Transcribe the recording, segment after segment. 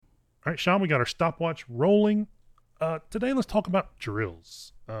All right, Sean, we got our stopwatch rolling. Today, let's talk about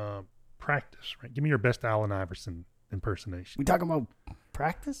drills. Practice, right? Give me your best Allen Iverson impersonation. We talking about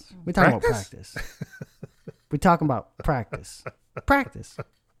practice? We talking about practice. We talking about practice. Practice.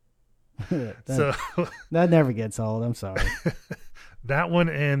 That never gets old. I'm sorry. That one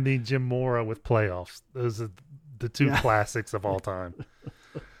and the Jim Mora with playoffs. Those are the two classics of all time.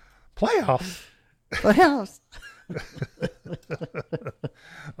 Playoffs. Playoffs.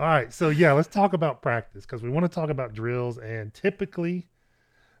 All right. So, let's talk about practice because we want to talk about drills. And typically,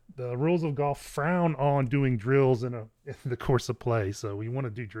 the rules of golf frown on doing drills in the course of play. So, we want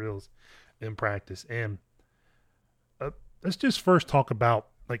to do drills in practice. And let's just first talk about,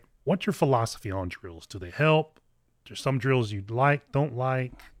 like, what's your philosophy on drills? Do they help? There's some drills you don't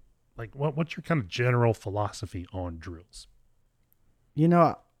like. Like, what's your kind of general philosophy on drills?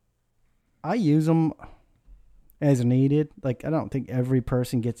 I use them as needed. Like, I don't think every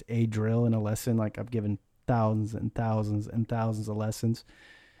person gets a drill in a lesson. Like, I've given thousands and thousands and thousands of lessons.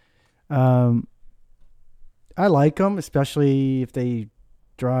 I like them, especially if they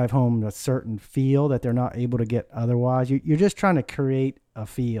drive home a certain feel that they're not able to get otherwise. You're just trying to create a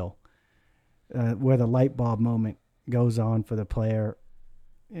feel where the light bulb moment goes on for the player.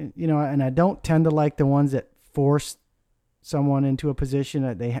 And I don't tend to like the ones that force someone into a position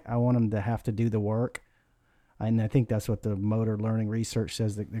that I want them to have to do the work. And I think that's what the motor learning research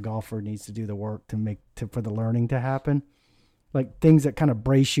says, that the golfer needs to do the work for the learning to happen. Like things that kind of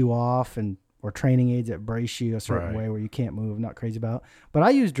brace you off or training aids that brace you a certain way where you can't move, not crazy about. But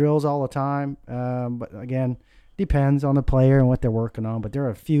I use drills all the time. But again, depends on the player and what they're working on. But there are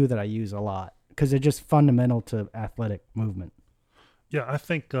a few that I use a lot because they're just fundamental to athletic movement. Yeah, I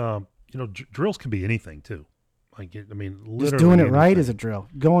think, drills can be anything too. Like, literally just doing it anything. right is a drill.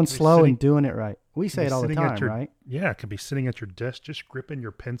 Going slow and doing it right. We say it all the time, right? Yeah, it could be sitting at your desk, just gripping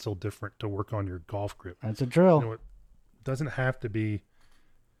your pencil different to work on your golf grip. That's a drill. It doesn't have to be,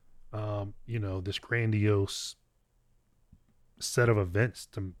 this grandiose set of events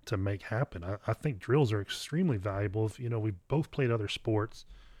to make happen. I think drills are extremely valuable. If, we both played other sports.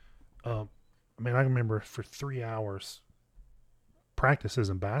 I remember for 3 hours practices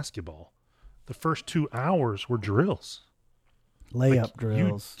in basketball. The first 2 hours were drills. Layup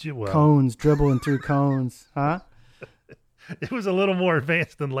drills. Cones, dribbling through cones. Huh? It was a little more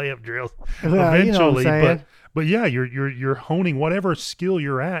advanced than layup drills eventually. But yeah, you're honing whatever skill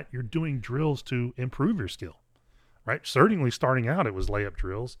you're at. You're doing drills to improve your skill, right? Certainly starting out, it was layup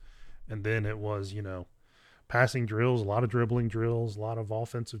drills. And then it was, passing drills, a lot of dribbling drills, a lot of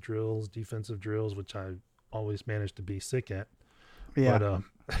offensive drills, defensive drills, which I always managed to be sick at. Yeah.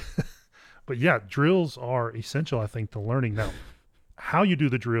 But yeah, drills are essential, I think, to learning. Now, how you do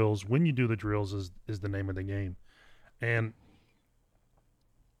the drills, when you do the drills is the name of the game. And,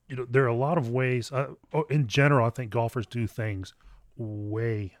 there are a lot of ways. In general, I think golfers do things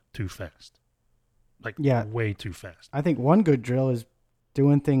way too fast. Way too fast. I think one good drill is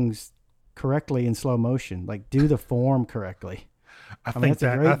doing things correctly in slow motion. Like, do the form correctly. I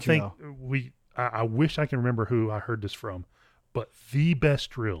wish I can remember who I heard this from, but the best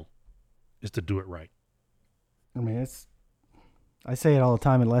drill is to do it right. I say it all the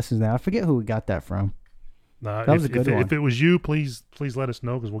time in lessons now. I forget who we got that from. That was a good one. If it was you, please let us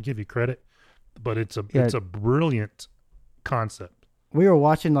know because we'll give you credit. But it's a brilliant concept. We were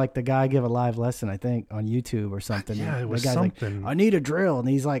watching like the guy give a live lesson, I think, on YouTube or something. Yeah, it was the guy's something. Like, I need a drill, and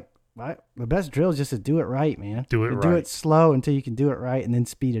he's like, the best drill is just to do it right, man. Do it right. Do it slow until you can do it right, and then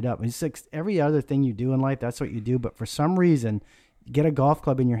speed it up. And it's like every other thing you do in life, that's what you do. But for some reason, get a golf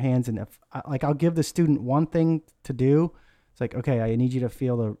club in your hands, and I'll give the student one thing to do. It's like, okay, I need you to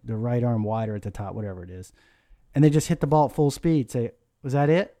feel the right arm wider at the top, whatever it is. And they just hit the ball at full speed. Say, was that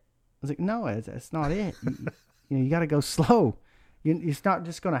it? I was like, no, it's not it. You got to go slow. It's not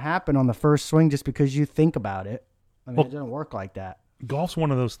just going to happen on the first swing just because you think about it. It doesn't work like that. Golf's one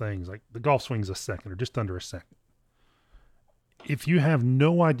of those things. Like the golf swing's a second or just under a second. If you have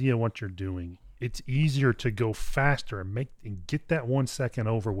no idea what you're doing, it's easier to go faster and get that 1 second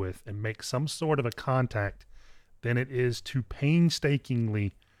over with and make some sort of a contact than it is to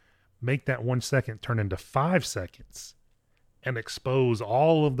painstakingly make that 1 second turn into 5 seconds and expose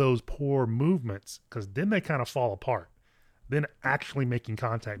all of those poor movements, because then they kind of fall apart. Then actually making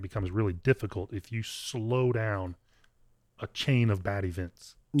contact becomes really difficult if you slow down a chain of bad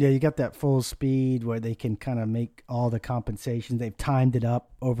events. Yeah, you got that full speed where they can kind of make all the compensations. They've timed it up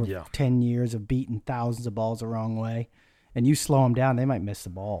over 10 years of beating thousands of balls the wrong way. And you slow them down, they might miss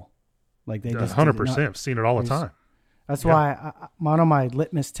the ball. Like they just 100%. I've seen it all the time. That's why one of my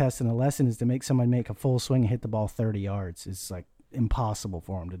litmus tests in a lesson is to make someone make a full swing and hit the ball 30 yards. It's like impossible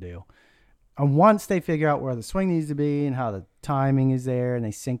for them to do. And once they figure out where the swing needs to be and how the timing is there, and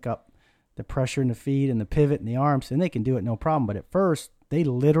they sync up the pressure in the feet and the pivot and the arms, then they can do it no problem. But at first, they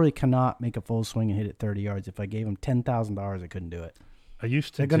literally cannot make a full swing and hit it 30 yards. If I gave them $10,000, I couldn't do it.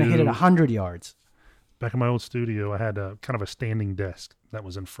 They're going to hit it 100 yards. Back in my old studio, I had a kind of a standing desk that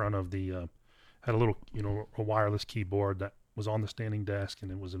was in front of the, had a little, a wireless keyboard that was on the standing desk,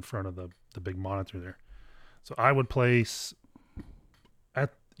 and it was in front of the big monitor there. So I would place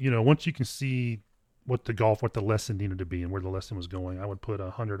once you can see what the lesson needed to be and where the lesson was going, I would put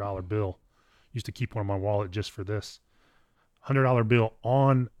 $100 bill. Used to keep one in my wallet just for this. $100 bill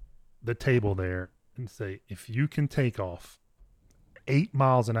on the table there and say, if you can take off 8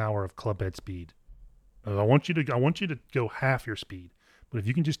 miles an hour of club head speed, I want you to go half your speed, but if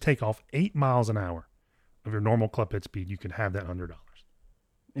you can just take off 8 miles an hour of your normal club head speed, you can have that $100.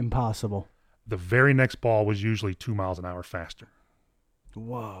 Impossible. The very next ball was usually 2 miles an hour faster.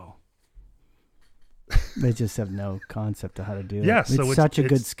 Whoa. They just have no concept of how to do it. Yeah, it's so such a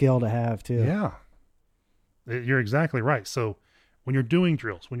good skill to have, too. Yeah. You're exactly right. So when you're doing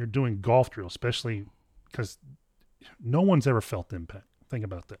drills, when you're doing golf drills, especially because no one's ever felt impact. Think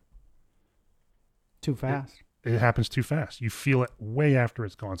about that. Too fast. It happens too fast. You feel it way after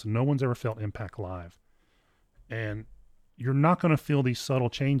it's gone. So no one's ever felt impact live. And you're not going to feel these subtle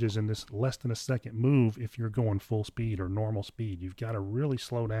changes in this less than a second move if you're going full speed or normal speed. You've got to really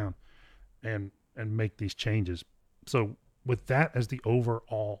slow down and make these changes. So with that as the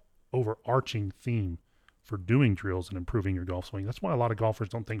overarching theme for doing drills and improving your golf swing, that's why a lot of golfers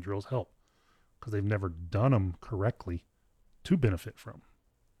don't think drills help, because they've never done them correctly to benefit from.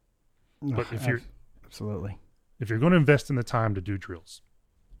 But if you're going to invest in the time to do drills,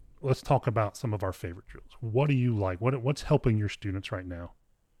 let's talk about some of our favorite drills. What do you like? What's helping your students right now?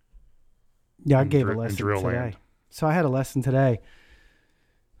 Yeah, I gave a lesson today. Land? So I had a lesson today.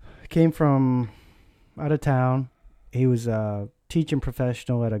 Came from out of town. He was a teaching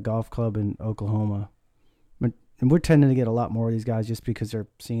professional at a golf club in Oklahoma. And we're tending to get a lot more of these guys just because they're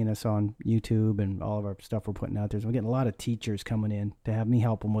seeing us on YouTube and all of our stuff we're putting out there. So we're getting a lot of teachers coming in to have me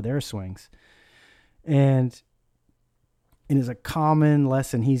help them with their swings. And it is a common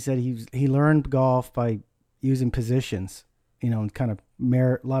lesson. He said he learned golf by using positions, and kind of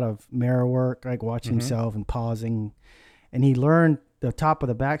a lot of mirror work, like watching himself and pausing. And he learned the top of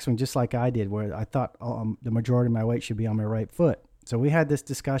the backswing just like I did, where I thought the majority of my weight should be on my right foot. So we had this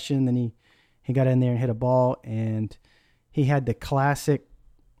discussion, and he got in there and hit a ball, and he had the classic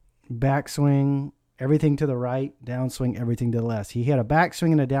backswing, everything to the right, downswing, everything to the left. He had a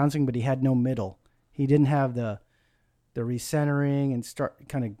backswing and a downswing, but he had no middle. He didn't have the recentering and start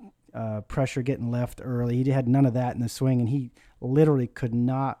kind of pressure getting left early. He had none of that in the swing, and he literally could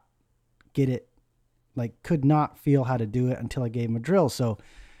not get it, could not feel how to do it until I gave him a drill. So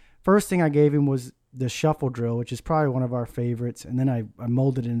first thing I gave him was the shuffle drill, which is probably one of our favorites. And then I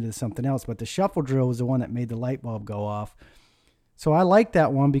molded it into something else. But the shuffle drill was the one that made the light bulb go off. So I like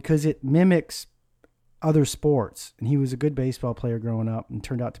that one because it mimics other sports. And he was a good baseball player growing up and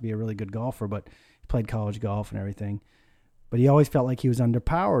turned out to be a really good golfer, but he played college golf and everything. But he always felt like he was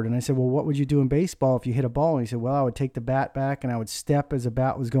underpowered. And I said, well, what would you do in baseball if you hit a ball? And he said, well, I would take the bat back and I would step as the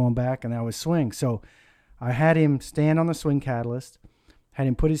bat was going back and I would swing. So I had him stand on the swing catalyst, had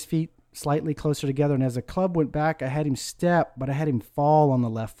him put his feet slightly closer together, and as the club went back, I had him step, but I had him fall on the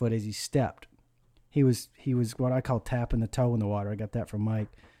left foot as he stepped. He was what I call tapping the toe in the water. I got that from Mike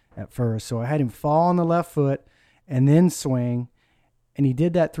at first. So I had him fall on the left foot and then swing, and he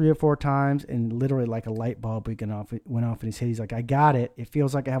did that 3 or 4 times, and literally like a light bulb went off in his head. He's like, I got it. It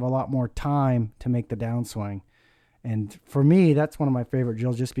feels like I have a lot more time to make the downswing. And for me, that's one of my favorite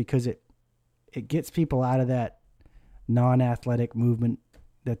drills just because it gets people out of that non-athletic movement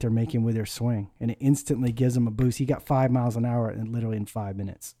that they're making with their swing, and it instantly gives them a boost. He got 5 miles an hour and literally in 5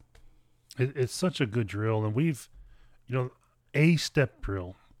 minutes. It's such a good drill. And we've, a step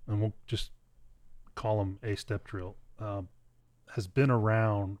drill, and we'll just call them a step drill, has been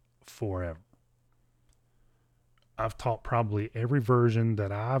around forever. I've taught probably every version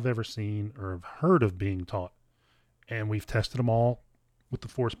that I've ever seen or have heard of being taught. And we've tested them all with the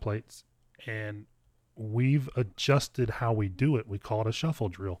force plates, and we've adjusted how we do it. We call it a shuffle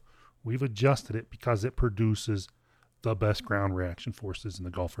drill. We've adjusted it because it produces the best ground reaction forces in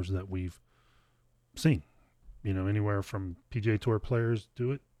the golfers that we've seen. Anywhere from PGA Tour players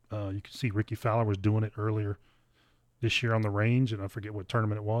do it. You can see Ricky Fowler was doing it earlier this year on the range, and I forget what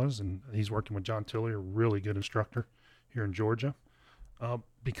tournament it was. And he's working with John Tilley, a really good instructor here in Georgia,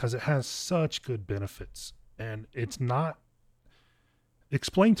 because it has such good benefits. And it's not.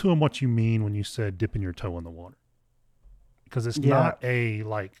 Explain to him what you mean when you said dipping your toe in the water. because it's Yeah. not a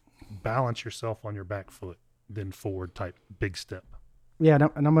like balance yourself on your back foot, then forward type big step. Yeah,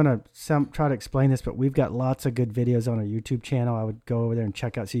 and I'm going to try to explain this, but we've got lots of good videos on our YouTube channel. I would go over there and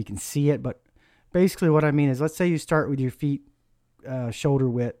check out so you can see it. But basically what I mean is, let's say you start with your feet shoulder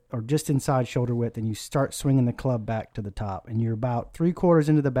width or just inside shoulder width, and you start swinging the club back to the top, and you're about 3/4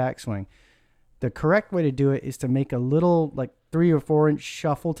 into the backswing. The correct way to do it is to make a little like 3 or 4 inch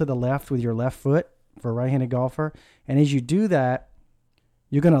shuffle to the left with your left foot for a right-handed golfer. And as you do that,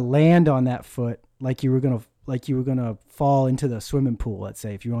 you're going to land on that foot like you were going to fall into the swimming pool, let's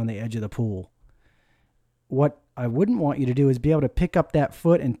say, if you're on the edge of the pool. What I wouldn't want you to do is be able to pick up that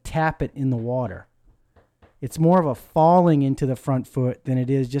foot and tap it in the water. It's more of a falling into the front foot than it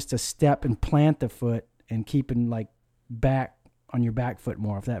is just a step and plant the foot and keeping like back on your back foot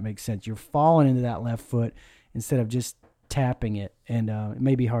more, if that makes sense. You're falling into that left foot instead of just tapping it. And it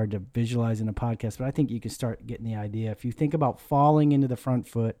may be hard to visualize in a podcast, but I think you can start getting the idea. If you think about falling into the front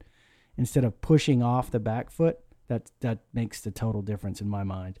foot instead of pushing off the back foot, that makes the total difference in my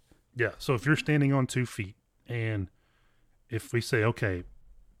mind. Yeah. So if you're standing on 2 feet, and if we say, okay,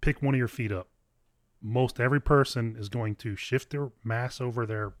 pick one of your feet up, most every person is going to shift their mass over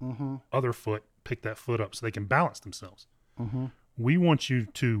their other foot, pick that foot up so they can balance themselves. We want you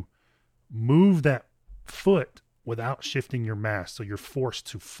to move that foot without shifting your mass, so you're forced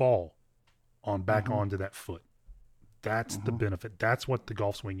to fall on back onto that foot. That's the benefit. That's what the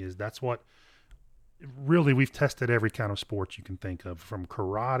golf swing is. That's what really, we've tested every kind of sport you can think of, from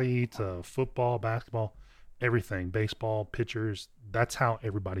karate to football, basketball, everything, baseball, pitchers. That's how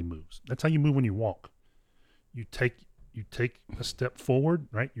everybody moves. That's how you move when you walk. You take a step forward,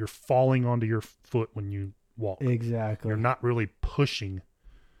 right? You're falling onto your foot when you walk. Exactly. You're not really pushing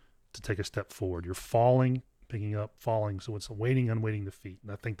to take a step forward. You're falling, picking up, falling. So it's unweighting the feet.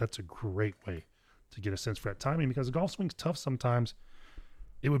 And I think that's a great way to get a sense for that timing, because the golf swing's tough sometimes.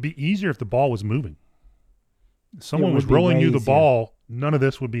 It would be easier if the ball was moving. If someone was rolling you the ball, none of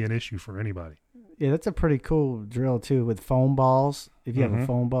this would be an issue for anybody. Yeah, that's a pretty cool drill too, with foam balls. If you have a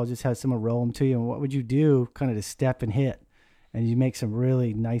foam ball, just have someone roll them to you. And what would you do kind of to step and hit? And you make some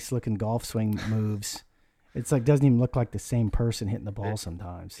really nice looking golf swing moves. It's like, doesn't even look like the same person hitting the ball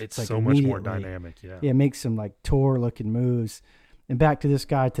sometimes. It's like so much more dynamic, yeah. Yeah, make some like tour looking moves. And back to this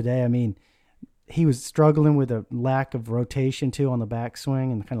guy today, I mean, he was struggling with a lack of rotation too on the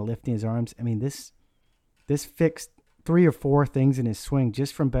backswing and kind of lifting his arms. I mean, this fixed 3 or 4 things in his swing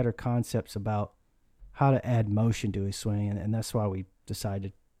just from better concepts about how to add motion to his swing. And that's why we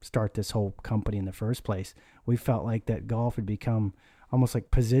decided to start this whole company in the first place. We felt like that golf had become almost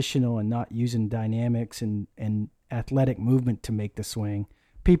like positional and not using dynamics and athletic movement to make the swing.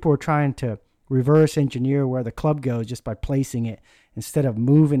 People were trying to reverse engineer where the club goes just by placing it instead of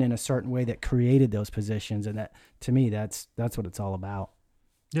moving in a certain way that created those positions. And that, to me, that's what it's all about.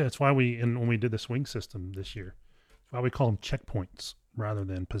 Yeah, it's why when we did the swing system this year, it's why we call them checkpoints rather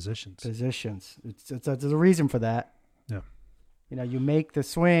than positions. There's a reason for that. Yeah. You know, you make the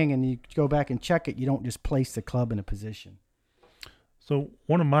swing and you go back and check it. You don't just place the club in a position. So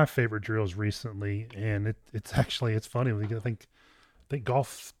one of my favorite drills recently, and it's funny. I think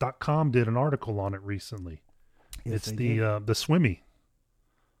golf.com did an article on it recently. Yes, it's the swimmy.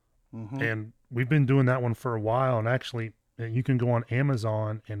 And we've been doing that one for a while, and actually you can go on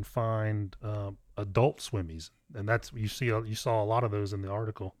Amazon and find adult swimmies, and that's you saw a lot of those in the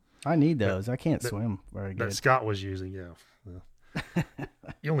article. I need those. I can't swim very good. That Scott was using, yeah.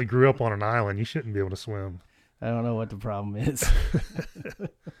 You only grew up on an island. You shouldn't be able to swim. I don't know what the problem is.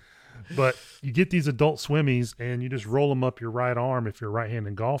 But you get these adult swimmies and you just roll them up your right arm if you're a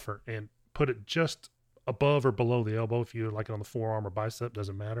right-handed golfer and put it just above or below the elbow. If you like it on the forearm or bicep,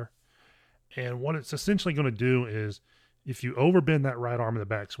 doesn't matter. And what it's essentially going to do is, if you overbend that right arm in the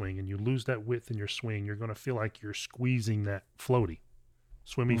backswing and you lose that width in your swing, you're going to feel like you're squeezing that floaty,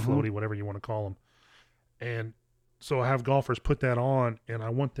 floaty, whatever you want to call them. And so I have golfers put that on, and I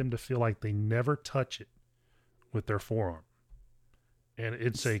want them to feel like they never touch it with their forearm. And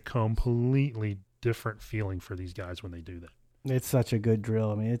it's a completely different feeling for these guys when they do that. It's such a good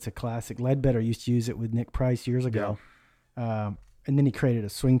drill. I mean, it's a classic. Ledbetter used to use it with Nick Price years ago. Yeah. And then he created a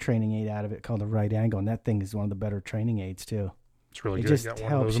swing training aid out of it called the Right Angle, and that thing is one of the better training aids too. It's really good. Just got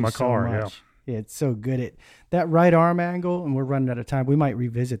one of those in my car. Yeah, it's so good. That right arm angle, and we're running out of time. We might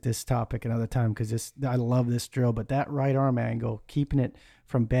revisit this topic another time because I love this drill. But that right arm angle, keeping it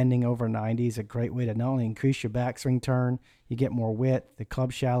from bending over 90 is a great way to not only increase your backswing turn, you get more width, the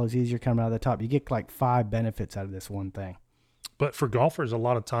club shallow is easier coming out of the top. You get like 5 benefits out of this one thing. But for golfers, a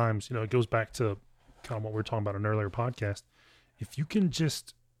lot of times, it goes back to kind of what we were talking about in an earlier podcast. If you can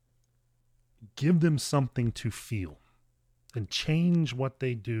just give them something to feel, and change what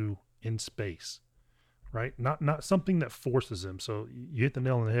they do in space, right? Not something that forces them. So you hit the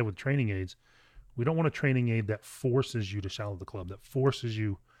nail on the head with training aids. We don't want a training aid that forces you to shallow the club, that forces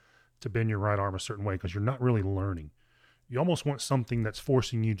you to bend your right arm a certain way, because you're not really learning. You almost want something that's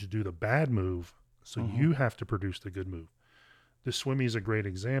forcing you to do the bad move, so you have to produce the good move. The swimmy is a great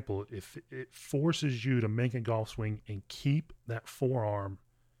example. If it forces you to make a golf swing and keep that forearm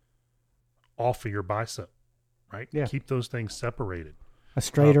off of your bicep, right? Yeah. Keep those things separated. A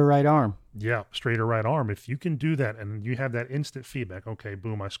straighter right arm. Yeah, straighter right arm. If you can do that and you have that instant feedback, okay,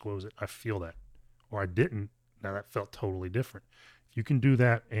 boom, I squoze it, I feel that. Or I didn't, now that felt totally different. If you can do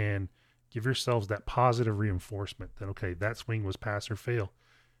that and give yourselves that positive reinforcement that, okay, that swing was pass or fail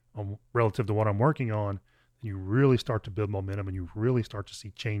relative to what I'm working on, you really start to build momentum and you really start to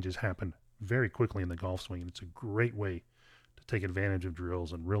see changes happen very quickly in the golf swing. And it's a great way to take advantage of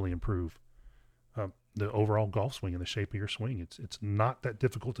drills and really improve the overall golf swing and the shape of your swing. It's not that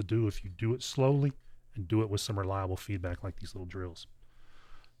difficult to do if you do it slowly and do it with some reliable feedback like these little drills.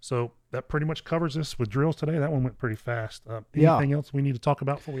 So that pretty much covers this with drills today. That one went pretty fast. Anything else we need to talk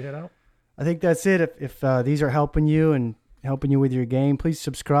about before we head out? I think that's it. If these are helping you and helping you with your game, please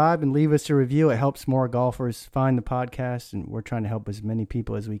subscribe and leave us a review. It helps more golfers find the podcast, and we're trying to help as many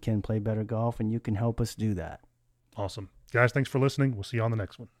people as we can play better golf, and you can help us do that. Awesome. Guys, thanks for listening. We'll see you on the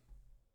next one.